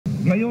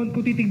Ngayon,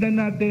 kung titignan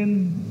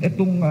natin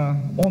itong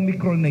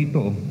Omicron na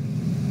ito,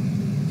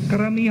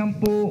 karamihan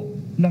po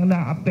ng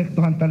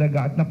naapektuhan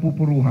talaga at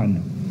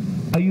napupuruhan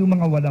ay yung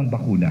mga walang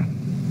bakuna.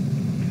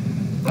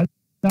 Alam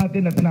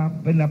natin at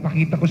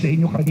napakita ko sa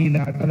inyo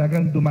kanina,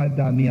 talagang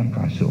dumadami ang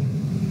kaso.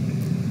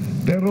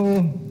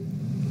 Pero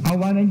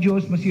awa ng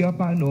Diyos, masiya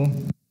paano,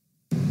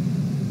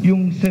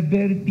 yung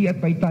severity at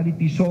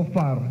vitality so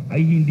far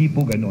ay hindi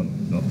po ganon.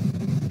 No?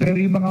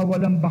 Pero yung mga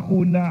walang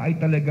bakuna ay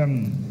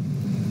talagang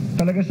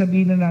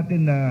sabihin na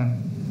natin na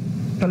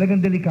talagang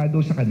delikado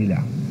sa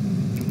kanila.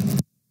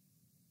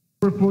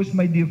 Purpose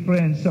my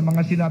difference sa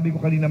mga sinabi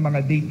ko kanina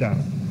mga data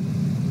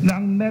na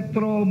ang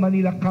Metro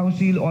Manila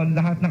Council o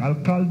lahat ng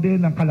alkalde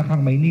ng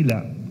Kalakang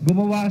Maynila,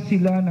 gumawa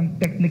sila ng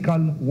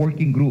technical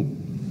working group.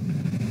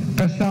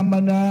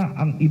 Kasama na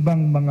ang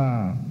ibang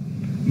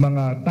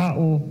mga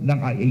tao ng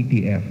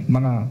IATF,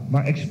 mga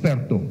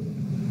eksperto,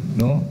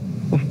 no?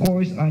 Of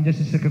course, andyan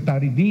si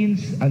Secretary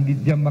Vince,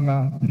 andyan mga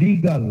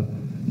legal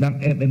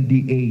ng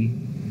MMDA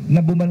na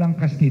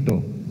bumalangkas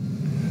nito.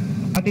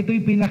 At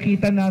ito'y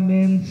pinakita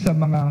namin sa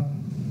mga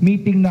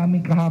meeting namin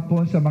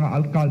kahapon sa mga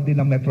alkalde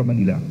ng Metro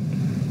Manila.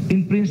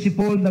 In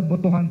principle,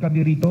 nagbotohan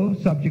kami rito,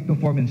 subject to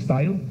form and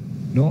style,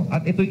 no?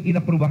 At ito'y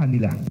inaprubahan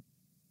nila.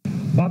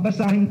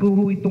 Babasahin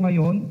ko ito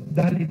ngayon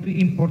dahil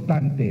ito'y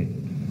importante.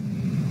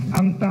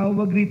 Ang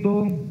tawag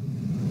rito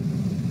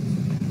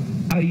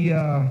ay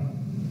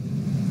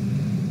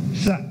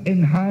sa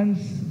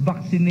enhanced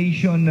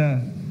vaccination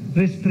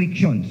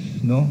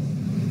restrictions, no?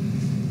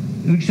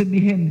 Ibig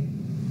sabihin,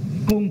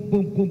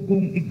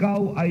 kung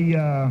ikaw ay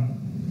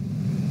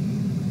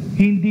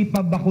hindi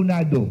pa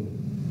bakunado,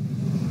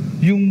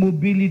 yung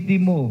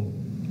mobility mo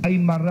ay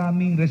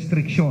maraming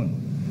restriction.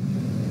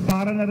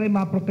 Para na rin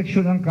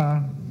maproteksyonan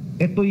ka,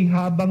 ito'y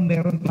habang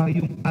meron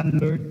tayong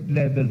alert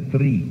level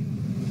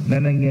 3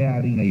 na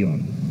nangyayari ngayon.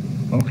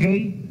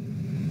 Okay?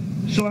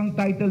 So ang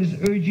title is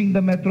Urging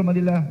the Metro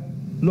Manila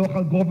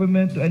Local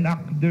Government to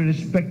enact their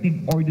respective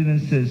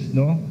ordinances,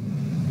 no?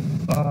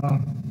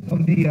 On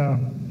the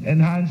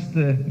enhanced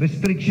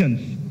restrictions,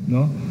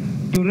 no?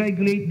 To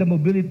regulate the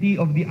mobility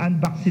of the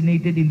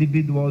unvaccinated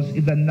individuals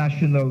in the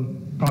National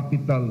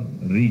Capital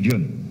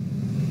Region.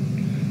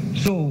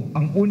 So,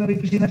 ang una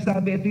rito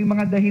sinasabi, ito yung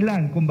mga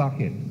dahilan kung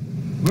bakit.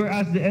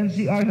 Whereas the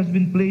NCR has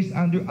been placed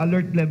under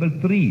alert level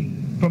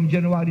 3 from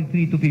January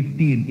 3 to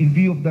 15 in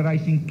view of the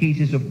rising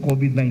cases of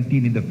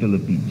COVID-19 in the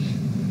Philippines.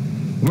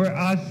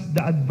 Whereas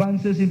the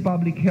advances in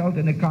public health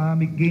and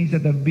economic gains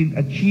that have been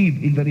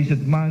achieved in the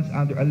recent months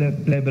under alert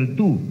level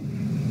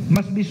 2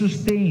 must be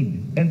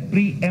sustained and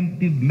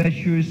preemptive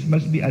measures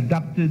must be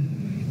adopted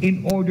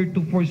in order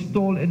to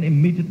forestall and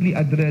immediately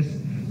address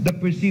the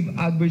perceived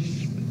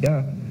adverse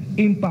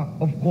impact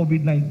of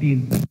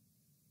COVID-19,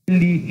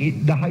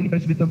 the highly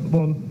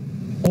transmittable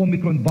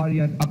Omicron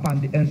variant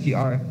upon the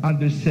NCR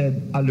under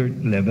said alert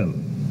level.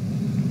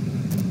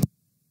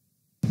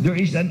 There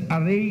is an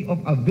array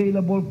of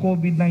available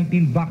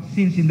COVID-19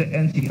 vaccines in the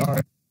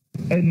NCR,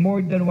 and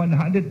more than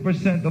 100%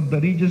 of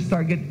the region's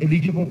target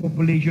eligible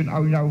population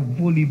are now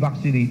fully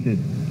vaccinated.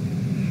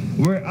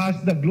 Whereas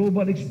the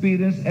global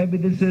experience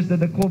evidences that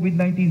the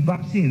COVID-19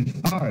 vaccines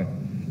are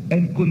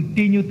and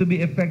continue to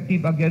be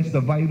effective against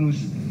the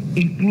virus,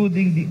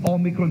 including the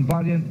Omicron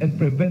variant, and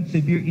prevent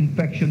severe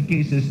infection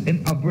cases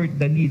and avert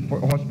the need for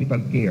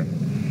hospital care.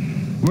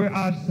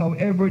 Whereas,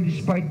 however,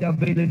 despite the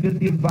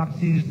availability of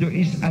vaccines, there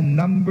is a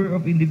number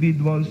of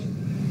individuals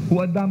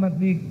who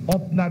adamantly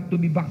opt not to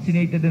be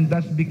vaccinated and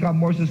thus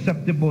become more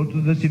susceptible to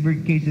the severe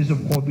cases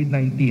of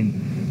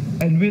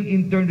COVID-19 and will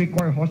in turn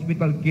require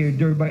hospital care,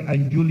 thereby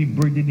unduly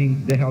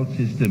burdening the health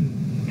system.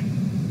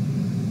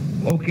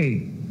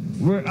 Okay.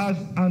 Whereas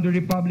under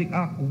Republic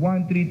Act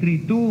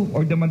 1332,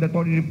 or the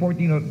mandatory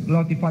reporting of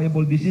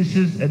notifiable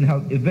diseases and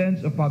health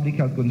events of public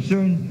health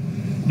concern,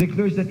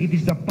 declares that it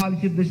is the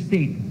policy of the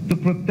state to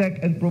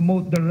protect and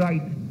promote the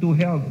right to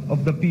health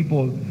of the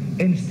people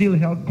and instill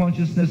health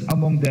consciousness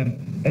among them,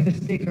 and the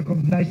state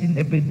recognizing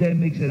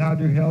epidemics and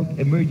other health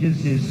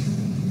emergencies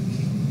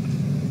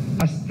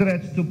as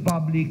threats to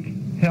public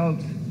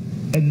health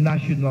and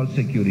national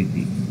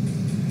security,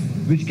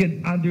 which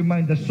can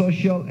undermine the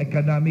social,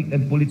 economic,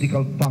 and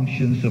political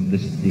functions of the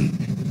state.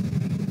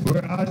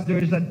 Whereas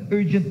there is an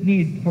urgent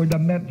need for the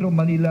Metro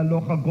Manila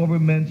local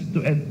governments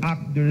to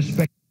enact the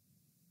respective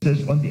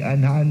on the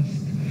enhanced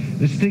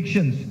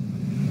restrictions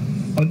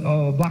on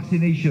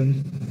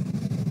vaccinations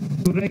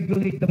to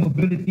regulate the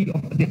mobility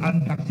of the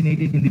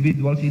unvaccinated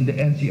individuals in the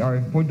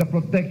NCR for the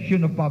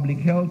protection of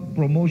public health,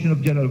 promotion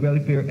of general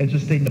welfare, and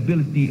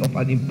sustainability of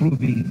an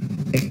improving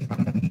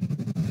economy.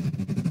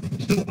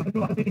 So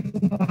ano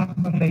itong mga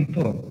hakbang na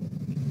ito?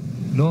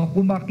 No?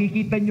 Kung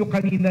makikita nyo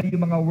kanina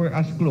yung mga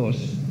whereas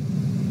clause,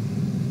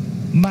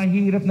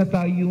 mahirap na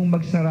tayong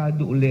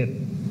magsarado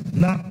ulit.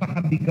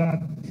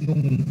 Napakabigat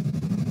nung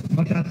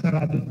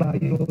magsasarado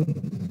tayo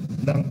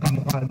ng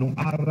kamukha nung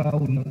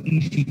araw, ng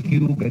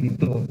ECQ,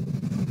 ganito.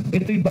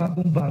 Ito'y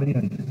bagong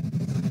variant.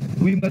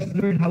 We must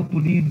learn how to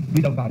live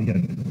with a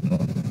variant. No?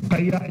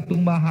 Kaya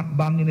itong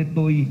mahakbangin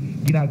ito'y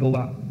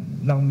ginagawa.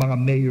 ng mga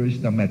mayors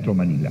ng Metro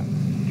Manila.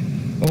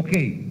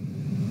 Okay.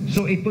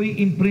 So ito'y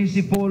in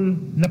principle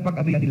na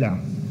pag-abihan nila.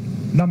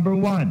 Number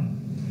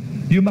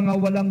 1, yung mga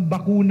walang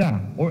bakuna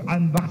or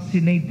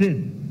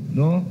unvaccinated,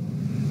 no?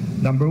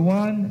 Number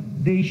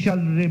 1, they shall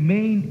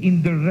remain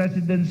in their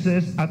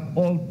residences at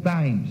all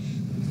times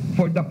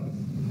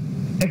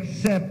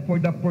except for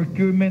the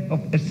procurement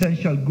of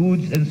essential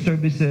goods and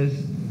services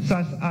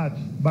such as,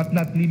 but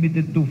not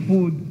limited to,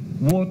 food,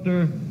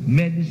 water,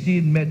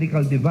 medicine,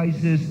 medical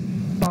devices,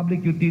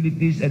 public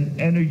utilities and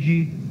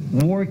energy,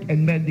 work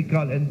and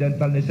medical and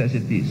dental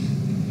necessities.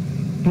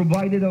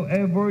 Provided,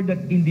 however, that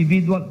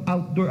individual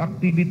outdoor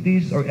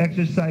activities or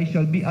exercise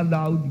shall be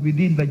allowed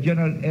within the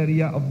general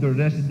area of the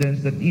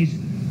residence that is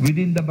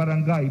within the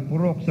barangay,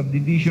 purok,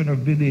 subdivision, or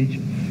village,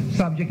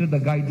 subject to the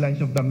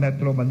guidelines of the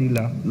Metro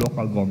Manila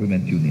local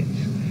government units.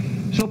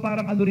 So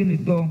parang ano rin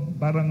ito,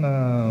 parang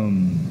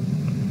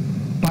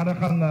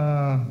kang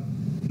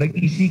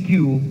nag-ECQ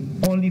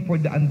only for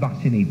the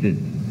unvaccinated,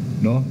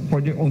 no?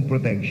 For their own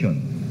protection.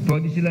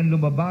 Pwede silang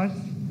lumabas,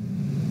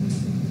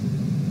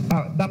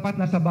 dapat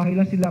nasa bahay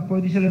lang sila,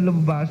 pwede silang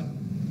lumabas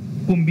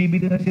kung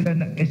bibili na sila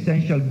ng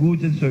essential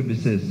goods and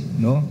services,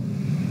 no?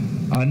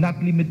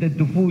 Not limited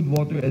to food,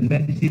 water and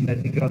medicine,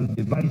 medical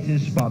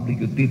devices,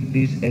 public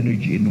utilities,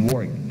 energy and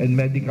work, and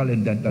medical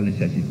and dental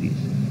necessities.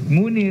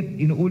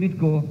 Ngunit, inuulit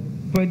ko,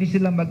 pwede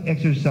silang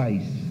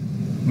mag-exercise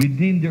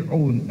within their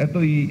own,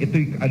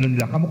 ito'y ano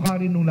nila,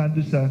 kamukha rin nung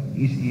nandun sa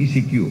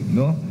ECQ,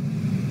 no?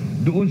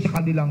 Doon sa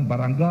kanilang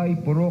barangay,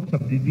 purok,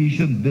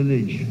 subdivision,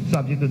 village,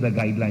 subject to the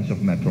guidelines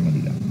of Metro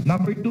Manila.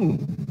 Number 2,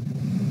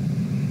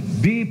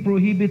 be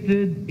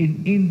prohibited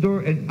in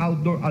indoor and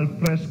outdoor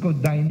alfresco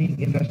dining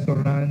in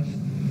restaurants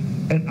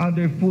and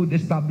other food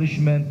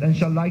establishment, and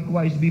shall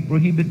likewise be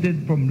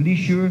prohibited from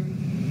leisure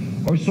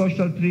or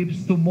social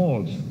trips to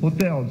malls,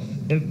 hotels,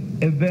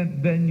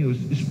 event venues,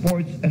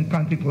 sports and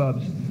country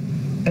clubs,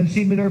 and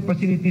similar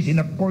facilities in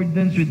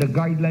accordance with the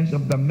guidelines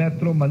of the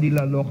Metro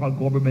Manila local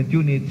government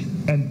units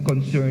and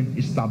concerned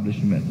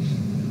establishments.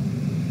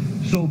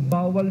 So,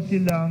 bawal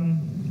silang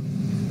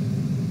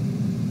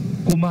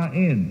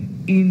kumain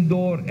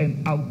indoor and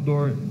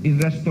outdoor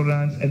in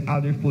restaurants and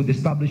other food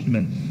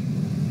establishments,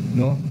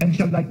 no? And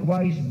shall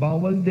likewise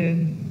bawal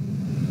din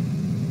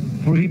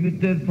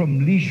prohibited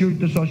from leisure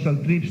to social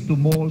trips to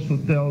malls,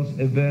 hotels,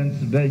 events,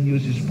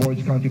 venues,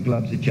 sports, country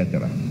clubs,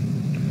 etc.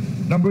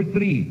 Number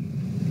 3,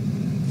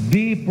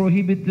 be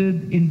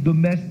prohibited in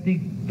domestic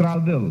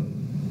travel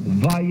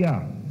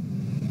via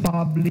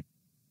public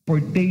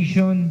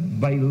transportation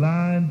by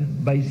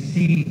land, by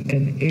sea,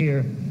 and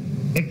air,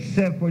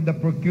 except for the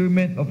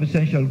procurement of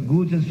essential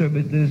goods and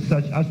services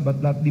such as but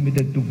not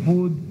limited to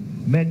food,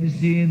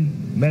 medicine,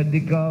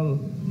 medical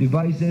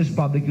devices,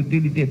 public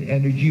utility and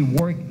energy,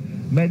 work,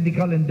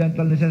 medical and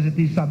dental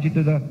necessities, subject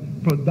to the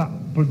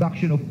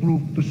production of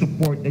proof to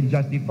support and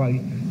justify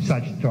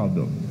such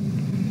travel.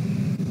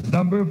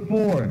 Number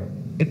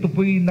 4, ito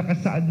po'y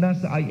nakasaad na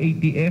sa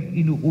IATF,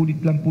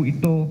 inuulit lang po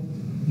ito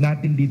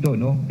natin dito,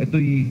 no?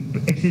 Ito'y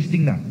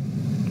existing na.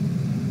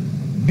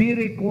 Be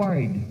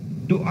required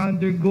to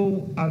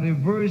undergo a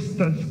reverse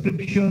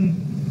transcription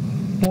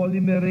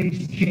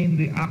polymerase chain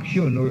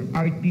reaction or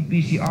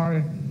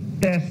RT-PCR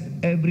test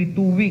every 2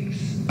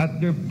 weeks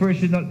at their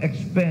personal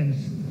expense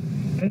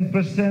and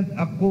present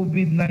a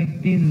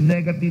COVID-19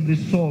 negative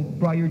result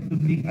prior to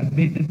being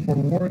admitted for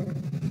work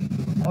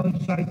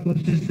on-site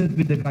consistent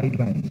with the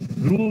guidelines,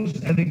 rules,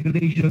 and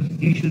regulations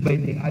issued by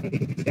the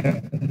IATF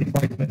and the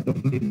Department of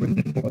Labor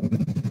and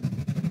Employment.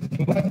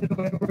 Provided,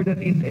 however, that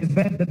in the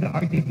event that the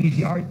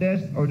RT-PCR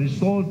test or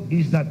result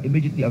is not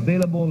immediately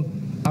available,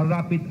 a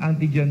rapid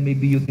antigen may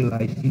be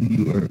utilized in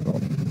lieu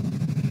thereof.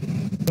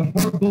 The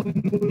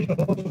foregoing rule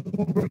shall also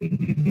cover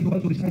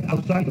individuals who reside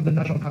outside of the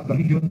national capital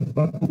region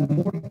but who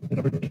work and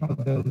or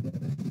travel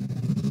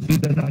to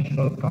the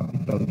national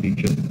capital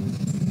region.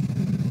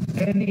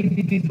 Any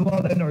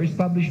individual and or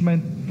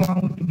establishment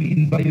found to be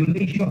in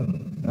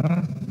violation,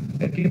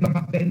 ito yung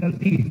mga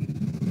penalty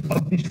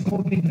of this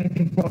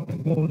COVID-19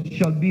 protocol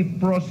shall be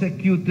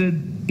prosecuted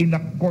in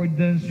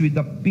accordance with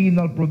the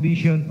penal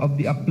provision of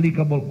the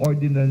applicable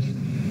ordinance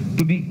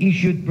to be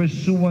issued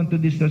pursuant to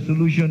this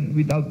resolution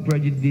without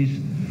prejudice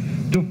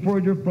to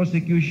further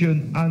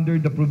prosecution under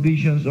the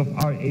provisions of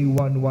RA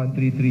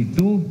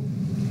 11332,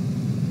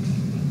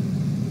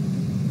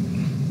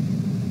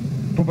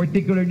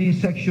 particularly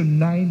Section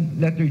 9,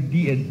 letter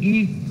D and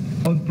E,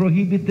 on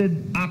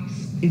prohibited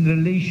acts in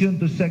relation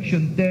to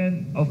Section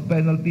 10 of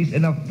penalties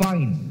and a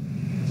fine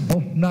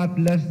of not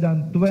less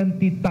than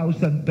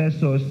 20,000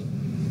 pesos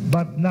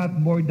but not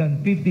more than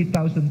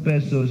 50,000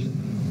 pesos,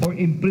 or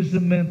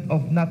imprisonment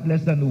of not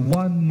less than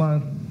 1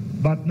 month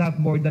but not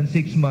more than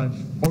 6 months,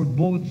 or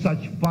both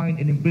such fine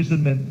and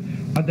imprisonment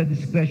at the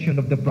discretion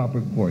of the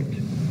proper court.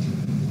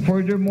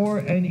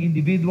 Furthermore, any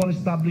individual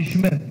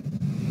establishment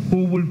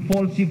who will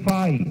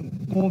falsify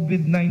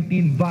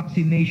COVID-19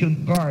 vaccination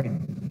card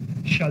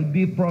shall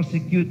be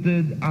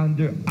prosecuted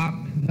under Act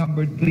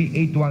number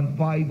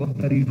 3815 of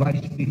the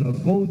Revised Penal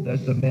Code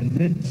as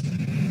amended,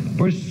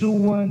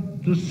 pursuant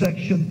to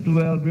Section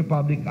 12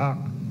 Republic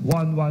Act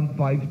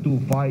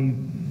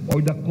 11525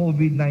 or the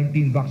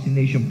COVID-19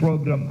 Vaccination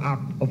Program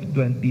Act of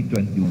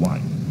 2021.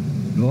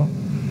 No?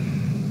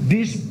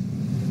 This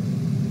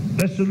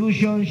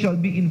resolution shall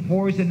be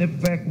enforced in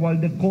effect while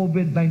the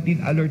COVID-19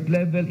 alert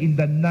level in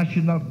the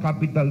National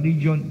Capital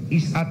Region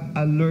is at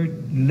alert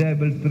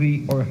level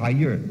 3 or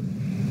higher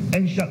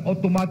and shall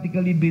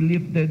automatically be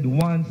lifted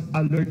once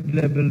alert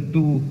level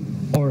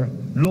 2 or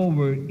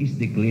lower is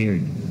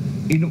declared.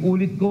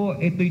 Inuulit ko,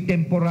 ito'y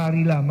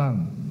temporary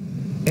lamang.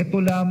 Ito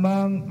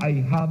lamang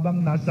ay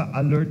habang nasa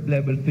alert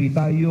level 3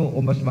 tayo o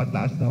mas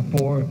mataas na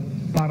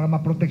 4 para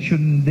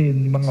maproteksyon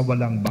din mga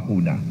walang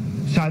bakuna.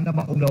 Sana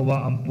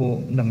maunawaan po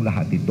ng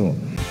lahat ito.